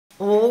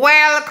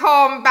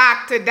Welcome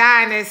back to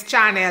Diane's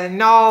channel.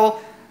 Now,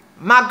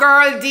 my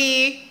girl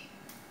Dee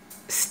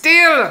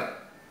still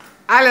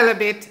a little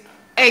bit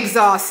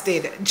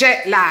exhausted,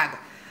 jet lag.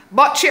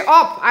 But she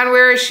up, and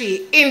where is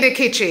she? In the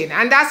kitchen.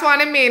 And that's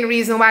one of the main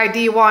reasons why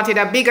Dee wanted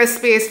a bigger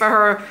space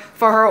for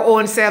her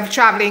own self,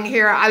 traveling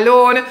here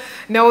alone.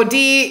 Now,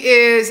 Dee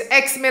is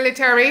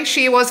ex-military.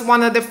 She was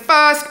one of the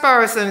first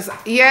persons,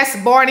 yes,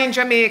 born in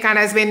Jamaica, and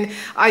has been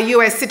a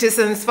U.S.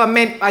 citizen for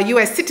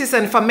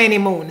many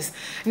moons.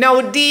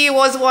 Now, Dee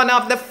was one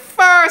of the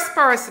first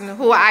person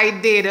who I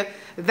did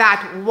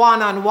that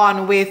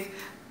one-on-one with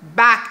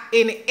back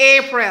in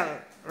April.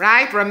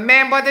 Right?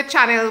 Remember, the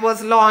channel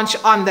was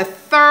launched on the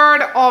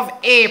 3rd of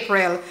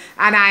April,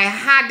 and I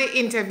had the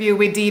interview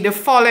with Dee the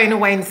following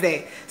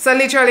Wednesday. So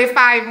literally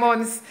 5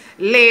 months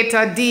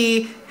later,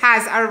 Dee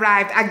has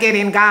arrived again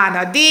in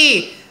Ghana.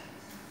 Dee,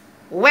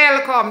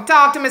 welcome.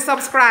 Talk to me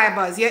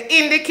subscribers. You're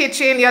in the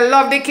kitchen. You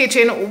love the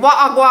kitchen. What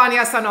are going on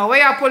here, son?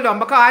 Where you pull on?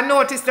 Because I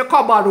noticed the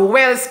cupboard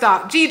well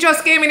stocked. G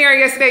just came in here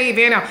yesterday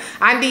evening, you know,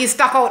 and Dee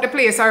stuck out the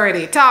place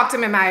already. Talk to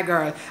me, my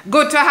girl.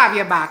 Good to have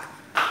you back.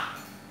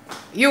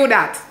 You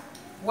that?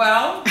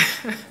 Well,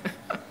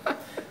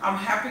 I'm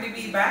happy to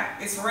be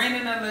back. It's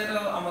raining a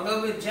little. I'm a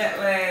little bit jet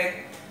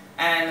lagged,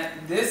 and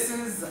this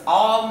is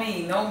all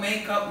me. No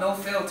makeup, no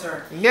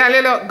filter. Yeah,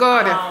 you look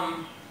good.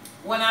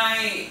 When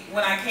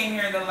I came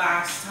here the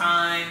last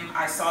time,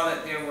 I saw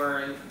that there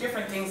were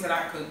different things that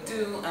I could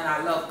do, and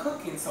I love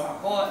cooking, so I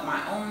bought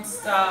my own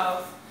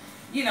stuff,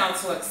 you know,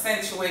 to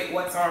accentuate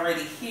what's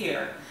already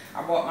here.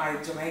 I bought my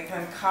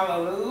Jamaican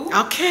callaloo.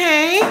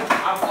 Okay.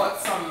 I bought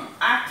some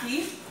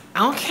ackee.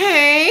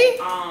 Okay.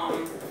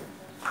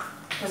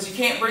 Because you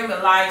can't bring the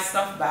live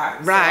stuff back.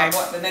 Right. So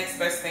I bought the next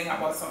best thing. I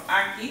bought some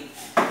ackee.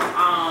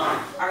 I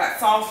got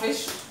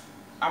saltfish.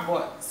 I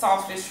bought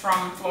saltfish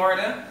from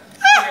Florida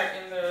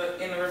here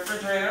in the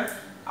refrigerator.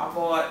 I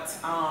bought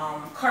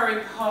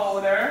curry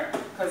powder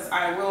because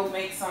I will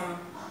make some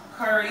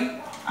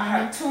curry. I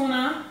had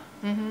tuna.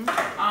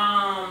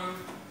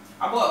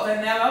 I bought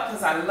vanilla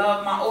because I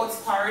love my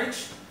oats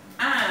porridge.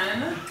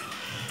 And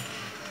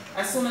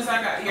as soon as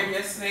I got here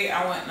yesterday,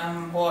 I went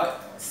and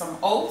bought some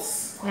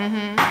oats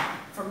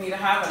for me to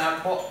have, and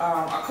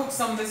I cooked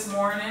some this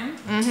morning.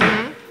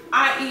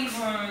 I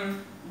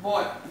even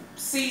bought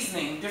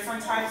seasoning,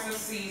 different types of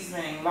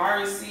seasoning,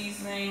 Lari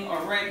seasoning,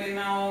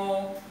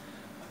 oregano,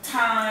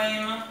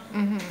 thyme,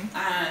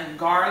 and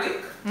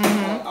garlic.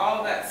 All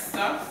of that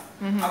stuff.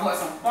 I bought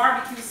some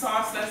barbecue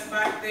sauce that's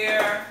back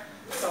there,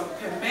 some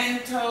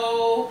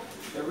pimento.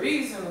 The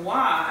reason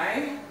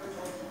why.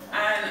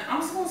 And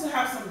I'm supposed to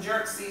have some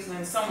jerk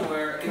seasoning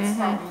somewhere. It's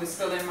probably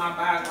still in my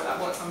bag, but I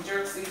bought some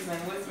jerk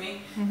seasoning with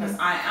me because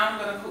I am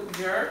going to cook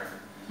jerk.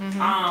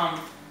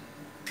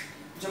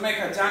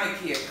 Jamaica Johnny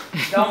cake,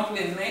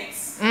 dumpling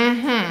mix.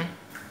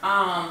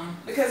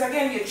 Because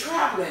again, you're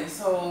traveling,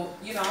 so,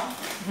 you know.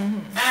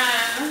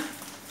 And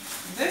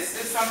this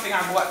is something I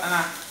bought, and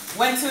I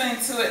went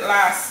into it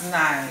last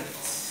night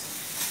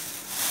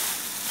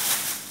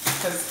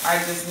because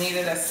I just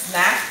needed a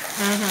snack.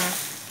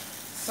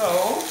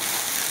 So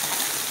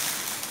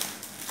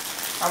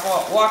I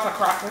bought water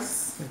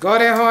crackers.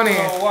 Got it, honey.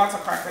 So water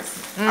crackers.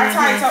 I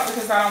tie it up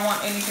because I don't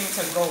want anything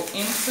to go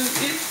into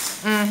it.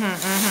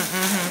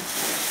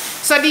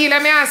 So Dee,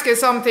 let me ask you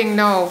something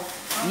now.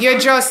 You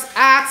just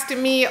asked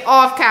me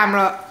off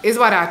camera. Is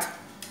what that?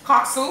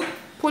 Cock soup.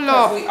 Pull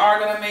up. We are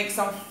gonna make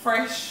some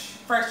fresh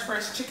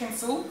chicken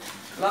soup.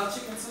 Love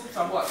chicken soup,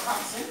 so I bought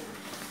cock soup.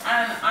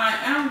 And I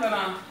am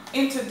gonna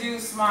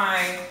introduce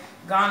my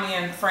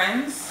Ghanaian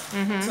friends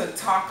to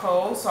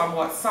taco. So I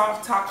bought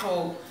soft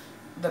taco.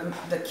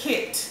 The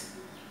kit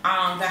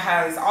that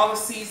has all the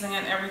seasoning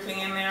and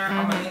everything in there.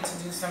 I'm going to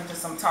introduce them to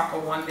some taco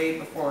one day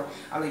before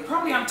I leave.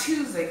 Probably on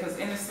Tuesday, because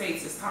in the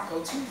States it's Taco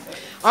Tuesday.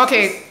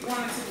 Okay. Just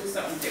wanted to do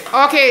something different.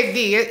 Okay,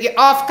 Dee,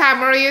 off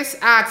camera you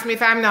asked me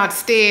if I'm not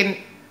staying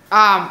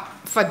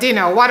for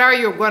dinner. What are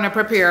you going to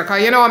prepare?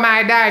 Because you know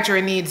my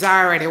dietary needs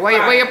already. What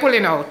you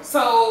pulling out?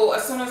 So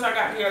as soon as I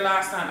got here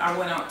last night, I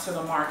went out to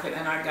the market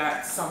and I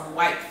got some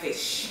white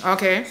fish.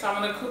 Okay. So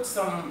I'm going to cook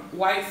some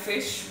white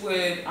fish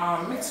with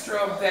a mixture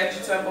of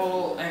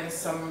vegetable and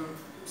some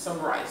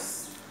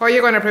rice. How are you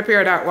going to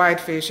prepare that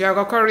white fish? You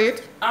going to curry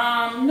it?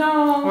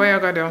 No. What are you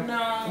going to do?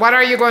 No. What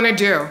are you going to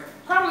do?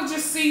 Probably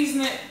just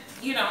season it,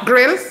 you know.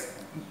 Grill?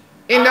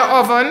 In the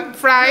oven,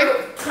 fried?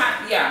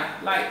 Yeah,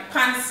 like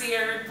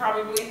pan-seared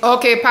probably.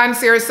 Okay,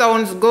 pan-seared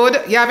sounds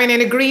good. You having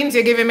any greens?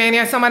 You giving me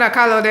any some of the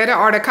callaloo there,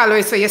 or the callaloo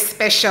is for your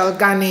special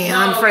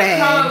Ghanaian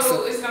friends? The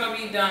callaloo is going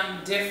to be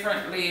done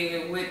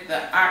differently with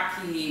the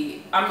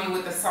ackee,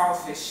 with the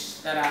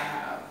saltfish that I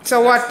have.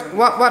 So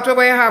what will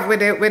we have with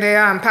the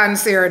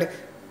pan-seared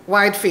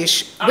white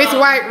fish? With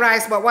white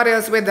rice, but what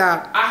else with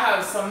that? I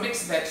have some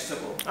mixed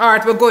vegetable.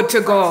 Alright, we're good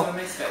to go. Some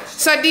mixed vegetable.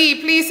 So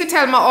Dee, please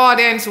tell my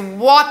audience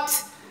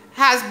what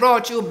has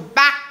brought you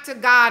back to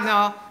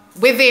Ghana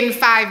within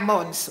 5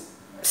 months.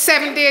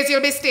 7 days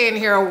you'll be staying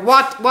here.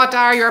 What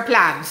are your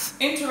plans?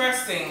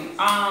 Interesting.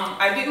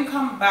 I didn't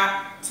come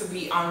back to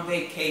be on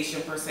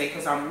vacation per se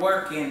because I'm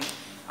working.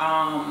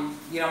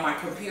 You know, my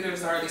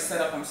computer's already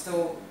set up. I'm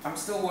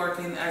still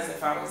working as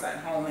if I was at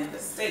home in the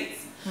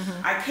States.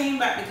 I came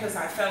back because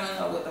I fell in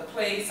love with the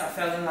place. I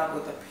fell in love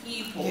with the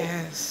people.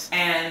 Yes.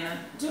 And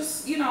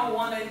just, you know,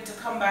 wanted to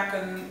come back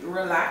and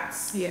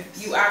relax. Yes.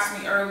 You asked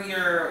me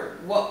earlier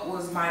what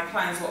was my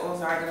plans, what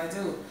was I going to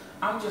do.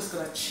 I'm just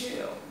going to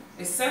chill.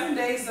 It's 7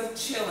 days of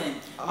chilling,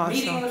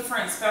 meeting with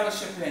friends,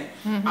 fellowshipping.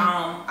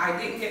 I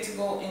didn't get to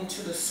go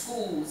into the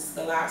schools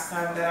the last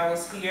time that I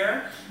was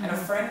here. And a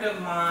friend of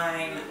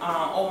mine,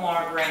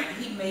 Omar Grant,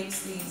 he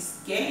makes these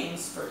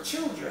games for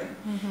children.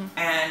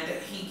 And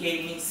he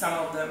gave me some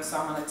of them, so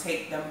I'm going to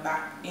take them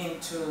back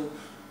into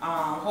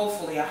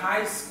hopefully a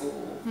high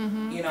school,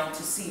 you know,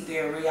 to see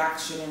their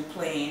reaction in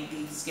playing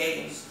these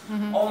games.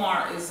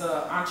 Omar is an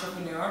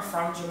entrepreneur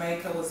from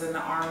Jamaica, was in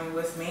the army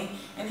with me,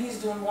 and he's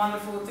doing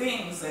wonderful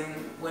things. And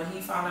when he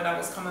found out I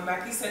was coming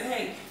back, he said,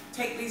 hey,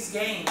 take these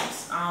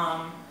games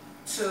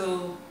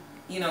to,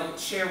 you know,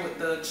 share with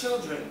the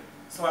children.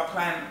 So I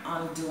plan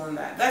on doing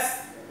that. That's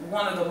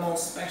one of the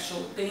most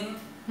special things,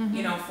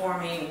 you know, for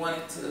me,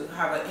 wanted to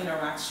have an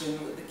interaction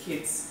with the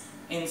kids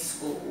in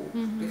school,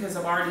 because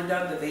I've already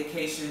done the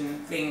vacation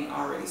thing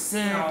already,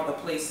 seen all the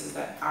places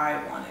that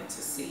I wanted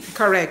to see.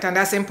 Correct, and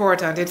that's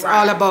important. It's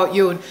all about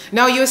you.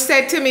 Now, you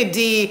said to me,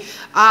 Dee,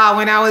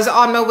 when I was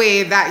on my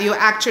way, that you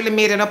actually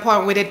made an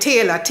appointment with a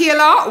tailor.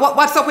 Tailor?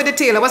 What's up with the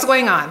tailor? What's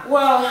going on?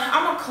 Well,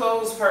 I'm a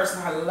clothes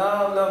person. I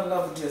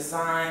love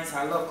designs.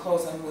 I love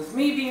clothes. And with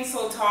me being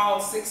so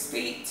tall, 6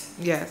 feet,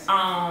 yes,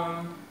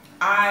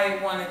 I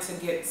wanted to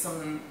get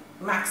some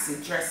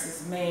maxi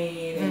dresses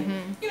made,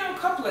 and you know, a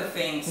couple of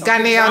things.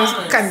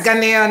 Ghanaian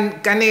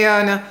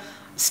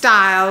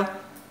style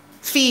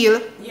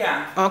feel.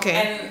 Yeah. Okay.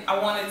 And I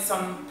wanted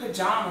some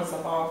pajamas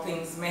of all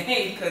things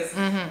made, because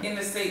in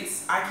the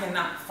States I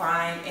cannot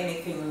find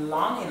anything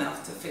long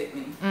enough to fit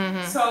me.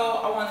 So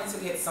I wanted to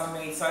get some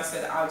made. So I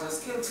said I'll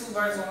just kill 2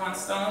 birds with 1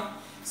 stone.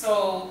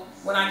 So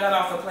when I got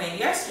off the plane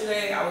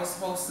yesterday, I was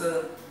supposed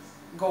to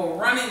go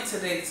running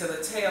today to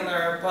the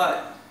tailor,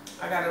 but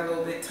I got a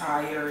little bit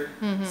tired,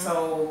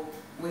 so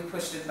we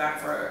pushed it back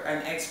for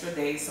an extra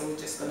day, so we're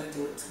just going to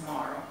do it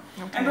tomorrow.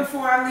 Okay. And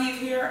before I leave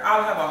here,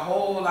 I'll have a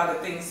whole lot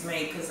of things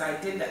made, because I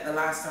did that the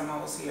last time I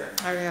was here.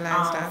 I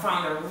realized that. I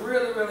found a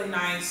really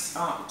nice,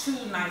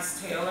 2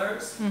 nice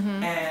tailors,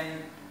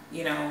 and,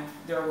 you know,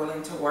 they're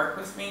willing to work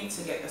with me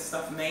to get the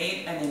stuff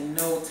made, and in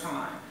no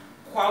time.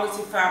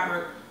 Quality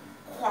fabric,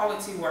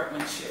 quality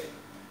workmanship,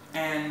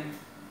 and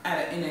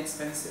at an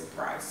inexpensive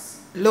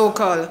price.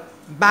 Local.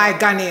 By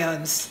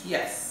Ghanaians.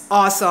 Yes.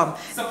 Awesome.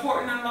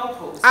 Supporting the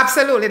locals.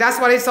 Absolutely. That's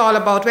what it's all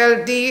about.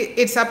 Well, Dee,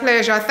 it's a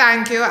pleasure.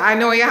 Thank you. I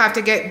know you have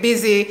to get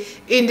busy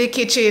in the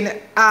kitchen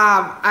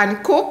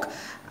and cook.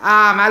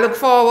 I look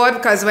forward,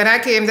 because when I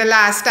came the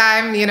last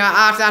time, you know,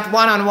 after that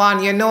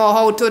one-on-one, you know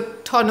how to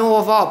turn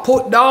over,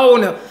 put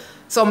down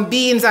some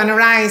beans and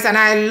rice, and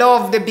I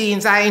love the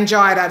beans. I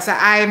enjoy that. So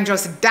I am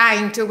just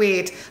dying to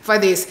wait for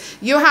this.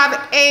 You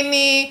have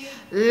any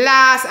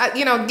last,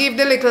 you know, give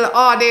the little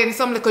audience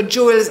some little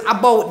jewels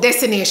about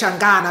Destination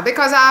Ghana,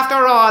 because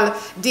after all,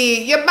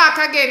 Dee, you're back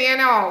again, you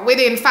know,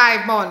 within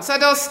 5 months. So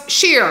just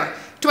share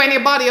to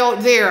anybody out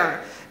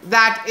there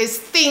that is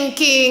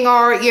thinking,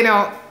 or, you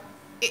know,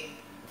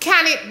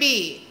 can it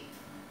be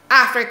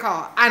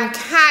Africa, and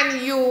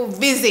can you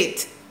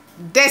visit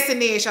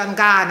Destination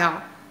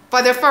Ghana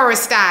for the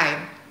first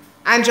time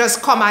and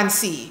just come and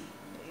see?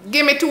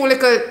 Give me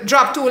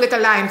drop 2 little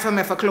lines for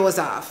me for close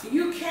off.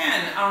 You can.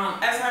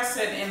 As I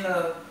said in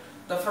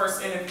the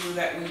first interview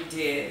that we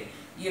did,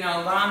 you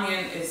know,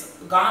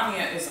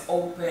 Ghana is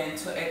open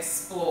to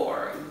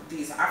explore.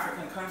 These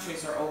African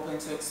countries are open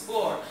to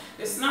explore.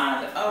 It's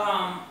not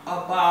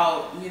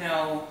about, you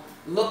know,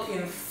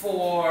 looking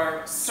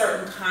for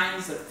certain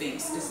kinds of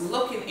things. It's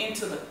looking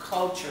into the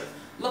culture,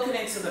 looking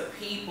into the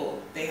people.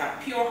 They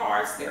have pure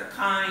hearts, they're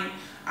kind.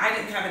 I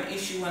didn't have an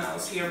issue when I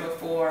was here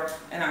before,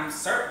 and I'm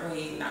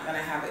certainly not going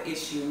to have an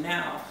issue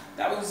now.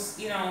 That was,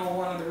 you know,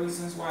 one of the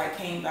reasons why I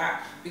came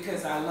back,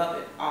 because I love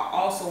it. I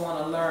also want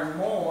to learn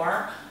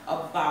more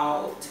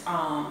about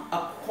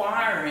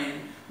acquiring,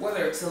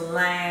 whether it's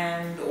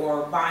land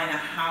or buying a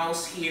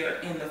house here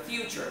in the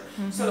future.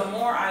 So the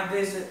more I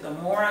visit, the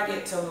more I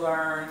get to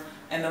learn,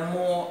 and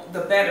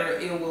the better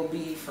it will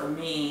be for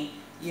me,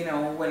 you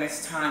know, when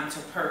it's time to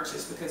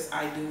purchase, because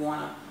I do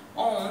want to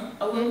own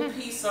a little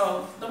piece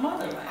of the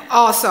motherland.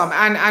 Awesome.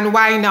 And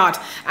why not?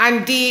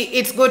 And Dee,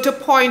 it's good to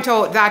point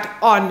out that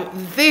on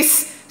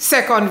this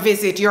second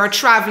visit, you're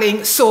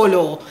traveling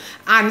solo.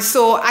 And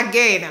so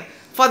again,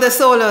 for the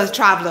solo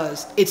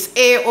travelers, it's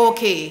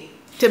A-OK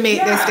to make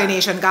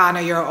Destination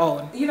Ghana your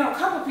own. You know, a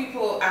couple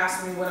people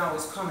asked me when I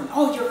was coming,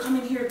 oh, you're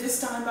coming here this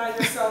time by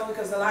yourself?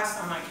 Because the last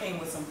time I came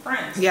with some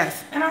friends.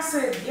 Yes. And I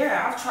said,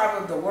 yeah, I've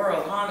traveled the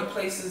world, gone to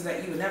places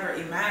that you would never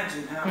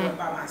imagine, and I went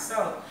by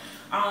myself.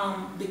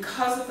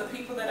 Because of the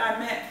people that I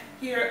met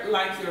here,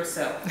 like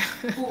yourself,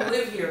 who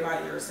live here by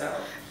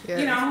yourself.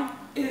 Yes. You know,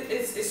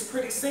 it's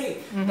pretty safe.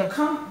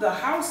 The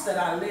house that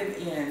I live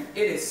in,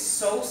 it is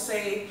so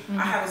safe.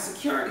 I have a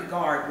security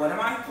guard. When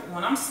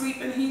I'm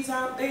sleeping, he's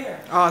out there.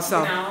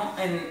 Awesome. You know,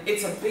 and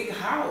it's a big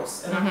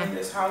house, and I'm in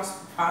this house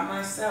by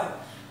myself.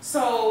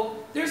 So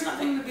there's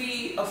nothing to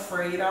be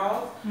afraid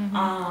of.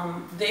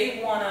 The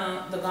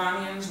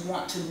Ghanaians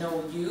want to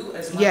know you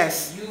as much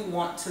as you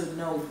want to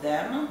know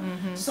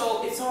them.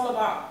 So it's all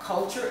about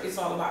culture, it's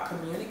all about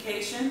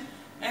communication,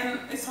 and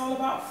it's all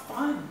about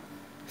fun.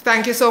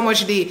 Thank you so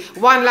much, Dee.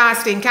 One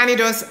last thing, can you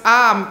just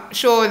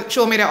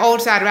show me the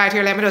outside right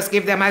here? Let me just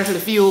give them a little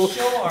view.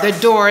 Sure. The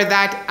door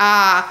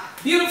that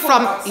beautiful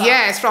from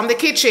outside. from the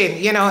kitchen,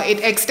 you know, it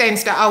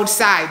extends to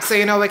outside. So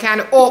you know we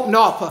can open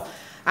up.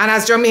 And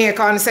as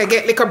Jamaicans say,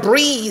 get like a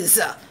breeze.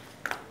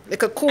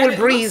 Like a cool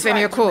breeze when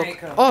you cook.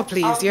 Jamaica. Oh,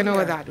 please, Out you know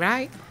here. that,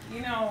 right?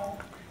 You know.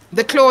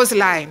 The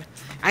clothesline.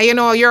 And you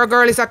know, your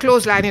girl is a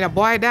clothesline. You know,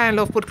 boy, I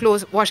love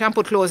wash and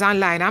put clothes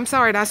online. I'm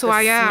sorry, that's who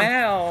I am.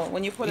 Smell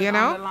when you put it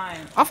on the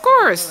line. Of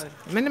course.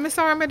 I'm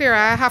sorry, my dear.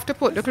 I have to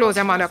put the clothes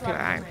on the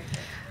line.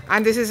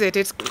 And this is it.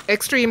 It's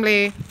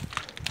extremely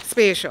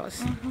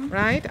spacious,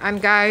 right?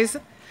 And guys,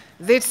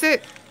 that's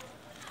it.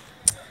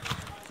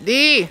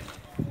 Dee,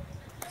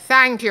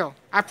 thank you.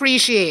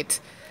 Appreciate.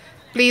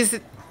 Please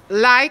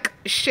like,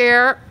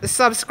 share,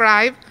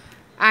 subscribe,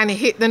 and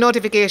hit the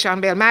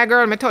notification bell. My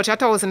girl, me touch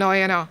 1,000 now,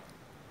 you know.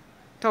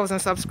 1,000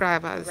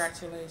 subscribers.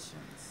 Congratulations.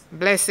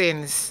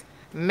 Blessings.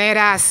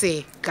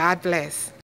 Merasi. God bless.